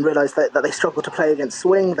Zealand and realised that they struggled to play against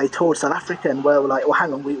swing. They toured South Africa and were like, well,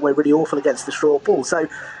 hang on, we're really awful against the short ball. So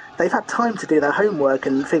they've had time to do their homework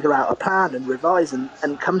and figure out a plan and revise and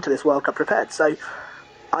come to this World Cup prepared. So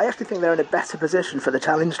I actually think they're in a better position for the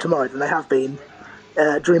challenge tomorrow than they have been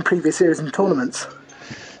during previous series and tournaments.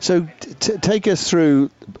 So take us through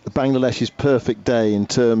Bangladesh's perfect day in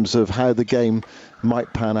terms of how the game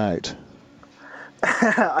might pan out.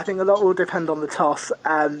 I think a lot will depend on the toss.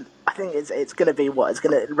 I think it's going to be it's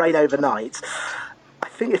going to rain overnight. I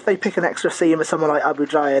think if they pick an extra seamer, someone like Abu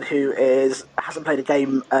Jayed, who hasn't played a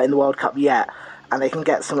game in the World Cup yet, and they can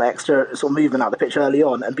get some extra sort of movement out the pitch early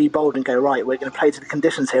on and be bold and go, right, we're going to play to the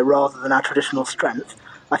conditions here rather than our traditional strength.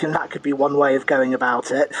 I think that could be one way of going about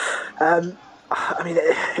it. I mean,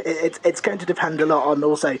 it's going to depend a lot on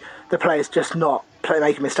also the players just not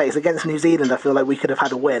making mistakes. Against New Zealand, I feel like we could have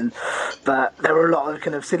had a win, but there were a lot of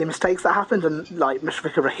kind of silly mistakes that happened, and like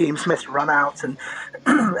Mushfiqur Rahim Smith's run out and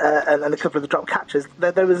a couple of the drop catches.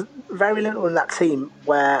 There was very little in that team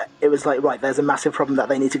where it was like, right, there's a massive problem that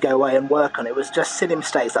they need to go away and work on. It was just silly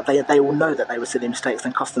mistakes that they all know that they were silly mistakes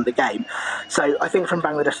and cost them the game. So I think from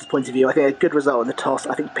Bangladesh's point of view, I think a good result in the toss.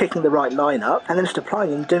 I think picking the right lineup and then just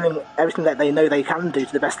applying and doing everything that they know they can do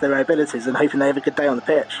to the best of their abilities and hoping they have a good day on the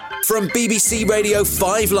pitch. From BBC Radio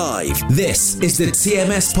 5 Live, this is the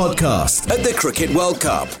TMS podcast at the Cricket World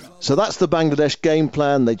Cup. So that's the Bangladesh game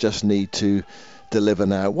plan. They just need to deliver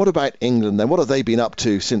now. What about England then? What have they been up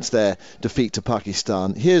to since their defeat to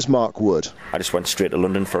Pakistan? Here's Mark Wood. I just went straight to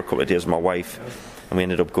London for a couple of days with my wife, and we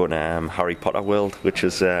ended up going to Harry Potter World, which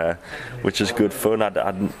is good fun.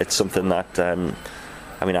 It's something that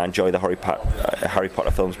I enjoy the Harry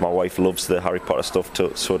Potter films. My wife loves the Harry Potter stuff,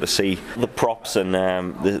 to see the props and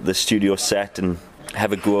the studio set and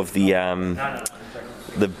have a go of the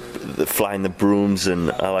flying the brooms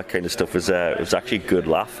and all that kind of stuff was actually a good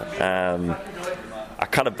laugh. I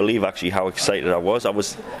can't believe actually how excited I was. I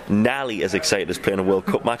was nearly as excited as playing a World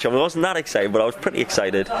Cup match. I wasn't that excited, but I was pretty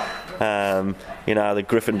excited. The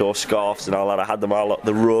Gryffindor scarves and all that, I had them all,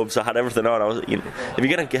 the robes, I had everything on. If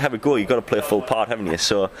you're going to have a go, you've got to play a full part, haven't you?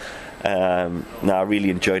 So, I really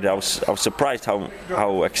enjoyed it. I was surprised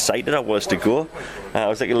how excited I was to go. I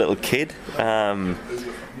was like a little kid.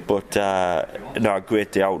 But a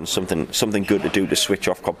great day out and something good to do to switch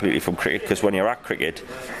off completely from cricket, because when you're at cricket,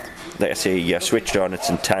 like I say, you're switched on, it's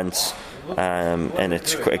intense, and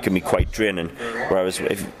it can be quite draining. Whereas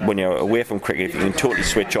when you're away from cricket, if you can totally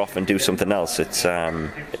switch off and do something else,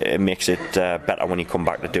 it makes it better when you come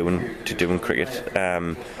back to doing cricket.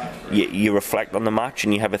 You reflect on the match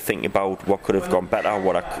and you have a think about what could have gone better,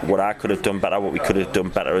 what I could have done better, what we could have done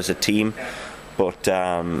better as a team. But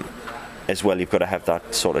as well, you've got to have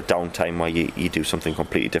that sort of downtime where you do something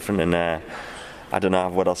completely different. And I don't know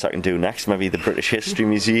what else I can do next. Maybe the British History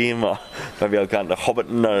Museum, or maybe I'll go to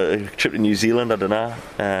Hobbiton, or a trip to New Zealand. I don't know.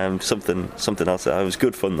 Something else. It was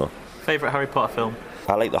good fun though. Favourite Harry Potter film?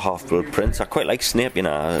 I like the Half-Blood Prince. I quite like Snape.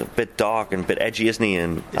 A bit dark and a bit edgy, isn't he?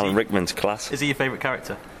 And Alan Rickman's class. Is he your favourite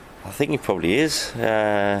character? I think he probably is.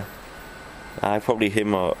 Probably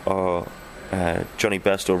him or Johnny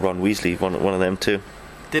Bairstow, Ron Weasley. One of them too.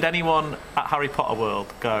 Did anyone at Harry Potter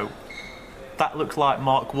World go, that looks like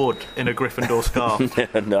Mark Wood in a Gryffindor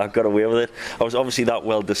scarf. No, I got away with it. I was obviously that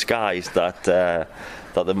well disguised that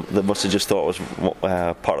they must have just thought it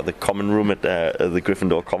was part of the common room at the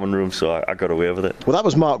Gryffindor common room, so I got away with it. Well, that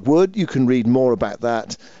was Mark Wood. You can read more about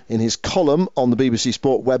that in his column on the BBC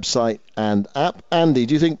Sport website and app. Andy,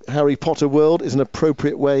 do you think Harry Potter World is an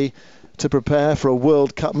appropriate way to prepare for a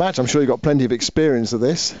World Cup match? I'm sure you've got plenty of experience of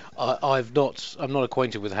this. I'm not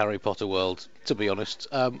acquainted with Harry Potter World, to be honest.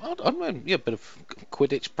 A bit of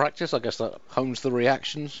Quidditch practice. I guess that hones the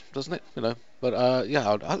reactions, doesn't it? But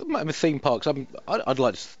I mean, theme parks. I'd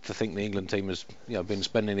like to think the England team has been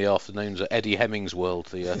spending the afternoons at Eddie Hemmings World,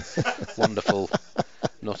 the wonderful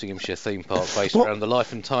Nottinghamshire theme park based around the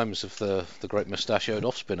life and times of the great mustachioed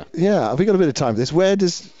off-spinner. Yeah, have we got a bit of time for this?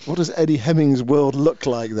 What does Eddie Hemmings World look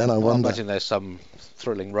like then, I wonder? I imagine there's some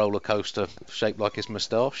thrilling roller coaster shaped like his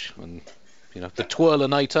moustache, and the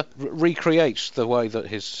Twirlinator recreates the way that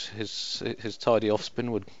his tidy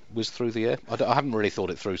off-spin would whiz through the air. I haven't really thought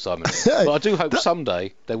it through, Simon, but I do hope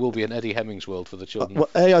someday there will be an Eddie Hemmings World for the children. Well,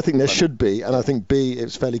 A, I think there should be, and I think B,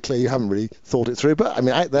 it's fairly clear you haven't really thought it through. But I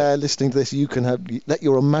mean, out there listening to this, you can let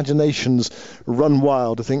your imaginations run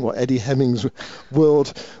wild to think what Eddie Hemmings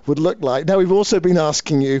World would look like. Now, we've also been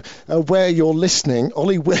asking you where you're listening.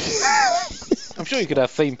 Ollie, I'm sure you could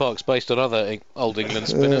have theme parks based on other Old England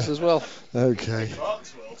spinners as well. Okay.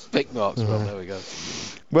 Vic Markswell, there we go.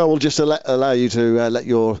 Well, we'll just allow you to let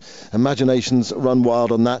your imaginations run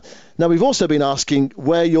wild on that. Now, we've also been asking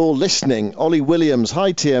where you're listening. Ollie Williams,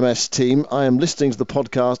 hi TMS team. I am listening to the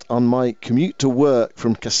podcast on my commute to work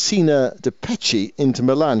from Cascina de Pecci into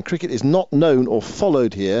Milan. Cricket is not known or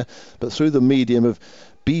followed here, but through the medium of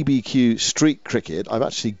BBQ street cricket. I've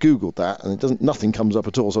actually Googled that and nothing comes up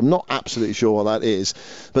at all, so I'm not absolutely sure what that is.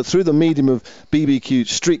 But through the medium of BBQ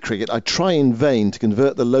street cricket, I try in vain to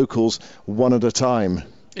convert the locals one at a time.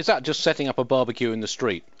 Is that just setting up a barbecue in the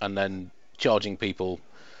street and then charging people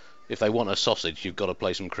if they want a sausage, you've got to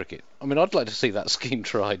play some cricket? I mean, I'd like to see that scheme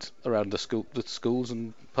tried around the schools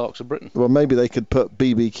and parks of Britain. Well, maybe they could put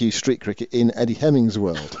BBQ street cricket in Eddie Hemmings'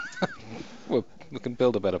 world. Well, we can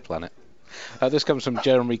build a better planet. This comes from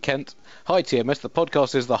Jeremy Kent. Hi TMS, the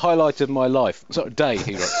podcast is the highlight of my life. Day,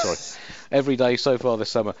 he wrote, sorry. Every day so far this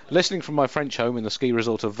summer. Listening from my French home in the ski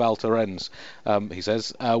resort of Val Thorens, he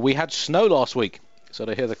says, we had snow last week, so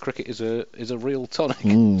to hear the cricket is a real tonic.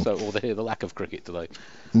 Or to hear the lack of cricket today.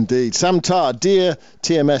 Indeed. Sam Tarr, dear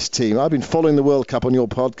TMS team, I've been following the World Cup on your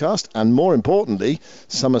podcast, and more importantly,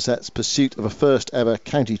 Somerset's pursuit of a first ever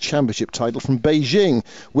county championship title from Beijing,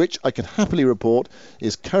 which I can happily report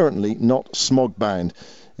is currently not smog bound.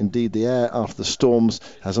 Indeed, the air after the storms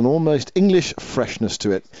has an almost English freshness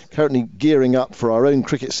to it. Currently gearing up for our own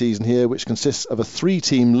cricket season here, which consists of a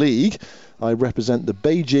 3-team league. I represent the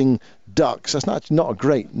Beijing Ducks. That's not a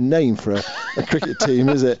great name for a cricket team,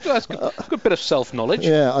 is it? That's a good bit of self-knowledge.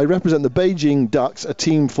 Yeah, I represent the Beijing Ducks, a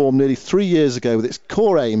team formed nearly 3 years ago with its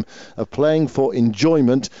core aim of playing for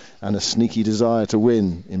enjoyment and a sneaky desire to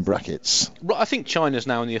win, in brackets. I think China's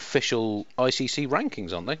now in the official ICC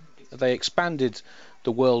rankings, aren't they? They expanded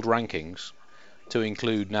the world rankings to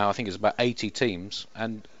include now, I think it's about 80 teams,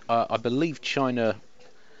 and I believe China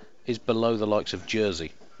is below the likes of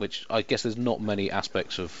Jersey, which I guess there's not many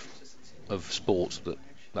aspects of sports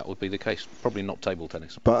that would be the case. Probably not table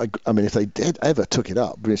tennis. But I mean, if they ever took it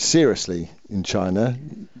up seriously in China,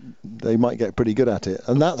 they might get pretty good at it.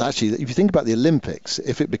 And that actually, if you think about the Olympics,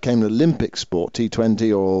 if it became an Olympic sport,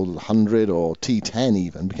 T20 or 100 or T10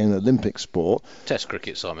 even became an Olympic sport. Test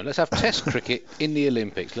cricket, Simon. Let's have Test cricket in the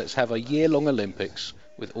Olympics. Let's have a year-long Olympics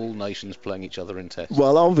with all nations playing each other in tests.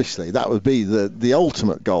 Well, obviously, that would be the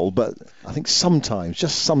ultimate goal, but I think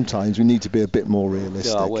just sometimes, we need to be a bit more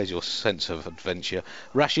realistic. Yeah, where's your sense of adventure?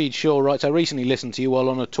 Rashid Shaw writes, I recently listened to you while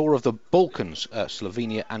on a tour of the Balkans,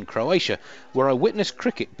 Slovenia and Croatia, where I witnessed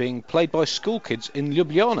cricket being played by school kids in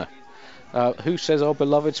Ljubljana. Who says our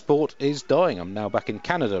beloved sport is dying? I'm now back in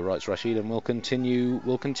Canada, writes Rashid, and we'll continue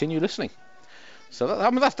listening. So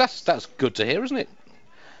that's good to hear, isn't it?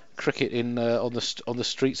 Cricket in on the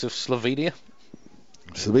streets of Slovenia,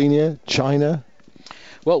 China.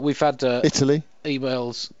 Well, we've had Italy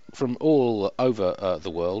emails from all over the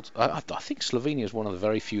world. I think Slovenia is one of the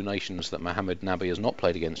very few nations that Mohamed Nabi has not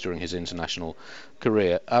played against during his international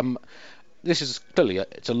career. This is clearly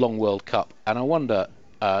it's a long World Cup, and I wonder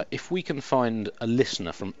if we can find a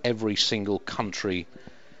listener from every single country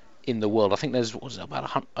in the world. I think there's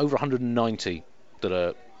about over 190 that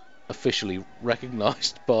are officially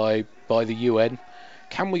recognised by the UN.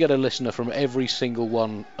 Can we get a listener from every single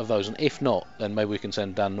one of those? And if not, then maybe we can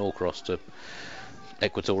send Dan Norcross to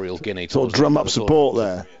Equatorial Guinea. Sort of drum up support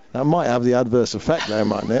there. That might have the adverse effect there,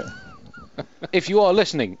 mightn't it? If you are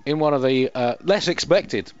listening in one of the less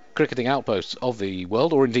expected cricketing outposts of the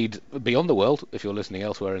world, or indeed beyond the world, if you're listening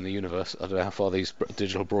elsewhere in the universe, I don't know how far these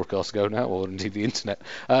digital broadcasts go now, or indeed the internet,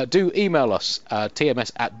 do email us,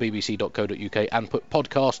 tms@bbc.co.uk, and put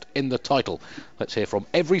podcast in the title. Let's hear from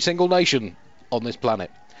every single nation on this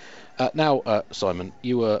planet. Now, Simon,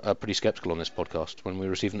 you were pretty sceptical on this podcast when we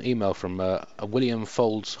received an email from a William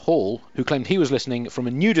Folds Hall, who claimed he was listening from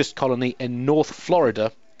a nudist colony in North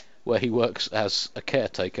Florida, where he works as a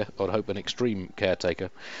caretaker, or I hope an extreme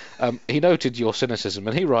caretaker. He noted your cynicism,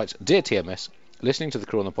 and he writes, "Dear TMS, listening to the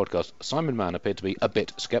crew on the podcast, Simon Mann appeared to be a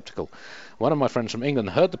bit sceptical. One of my friends from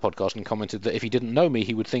England heard the podcast and commented that if he didn't know me,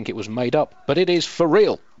 he would think it was made up, but it is for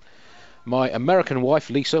real. My American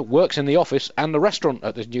wife, Lisa, works in the office and the restaurant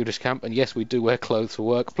at this nudist camp, and yes, we do wear clothes for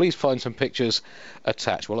work. Please find some pictures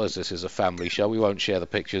attached." Well, as this is a family show, we won't share the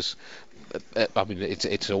pictures. I mean,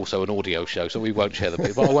 it's also an audio show, so we won't share the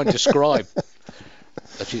pictures. But I won't describe.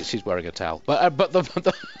 She's wearing a towel.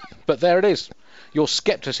 But there it is. Your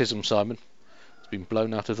scepticism, Simon, has been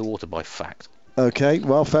blown out of the water by fact. Okay,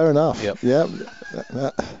 well, fair enough. Yep.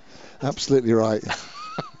 Absolutely right.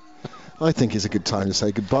 I think it's a good time to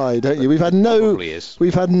say goodbye, don't you? We've had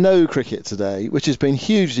no cricket today, which has been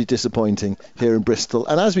hugely disappointing here in Bristol.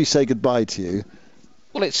 And as we say goodbye to you,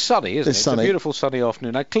 well, it's sunny, isn't it? It's a beautiful sunny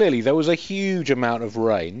afternoon. Now, clearly there was a huge amount of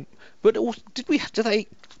rain, but did we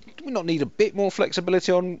not need a bit more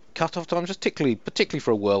flexibility on cut-off times, particularly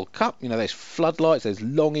for a World Cup? You know, there's floodlights, there's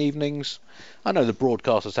long evenings. I know the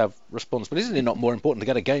broadcasters have responsibility. Isn't it not more important to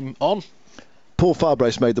get a game on? Paul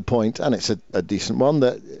Farbrace made the point, and it's a decent one,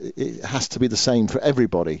 that it has to be the same for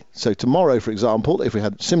everybody. So tomorrow, for example, if we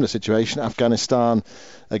had a similar situation, Afghanistan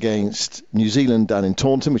against New Zealand down in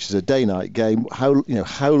Taunton, which is a day-night game,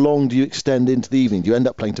 how long do you extend into the evening? Do you end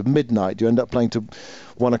up playing to midnight? Do you end up playing to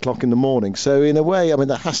 1 o'clock in the morning? So in a way, I mean,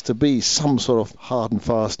 there has to be some sort of hard and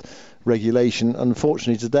fast regulation.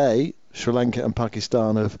 Unfortunately today, Sri Lanka and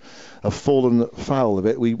Pakistan have fallen foul of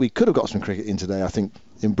it. We could have got some cricket in today, I think,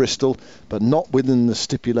 in Bristol, but not within the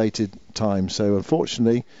stipulated time. So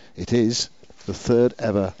unfortunately, it is the third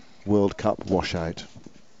ever World Cup washout.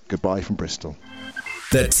 Goodbye from Bristol.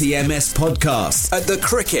 The TMS podcast at the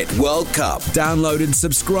Cricket World Cup. Download and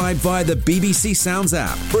subscribe via the BBC Sounds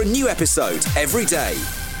app for a new episode every day.